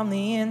washed from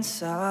the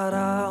inside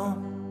out.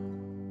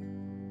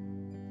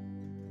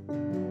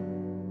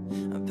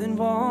 I've been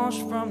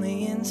washed from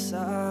the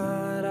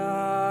inside.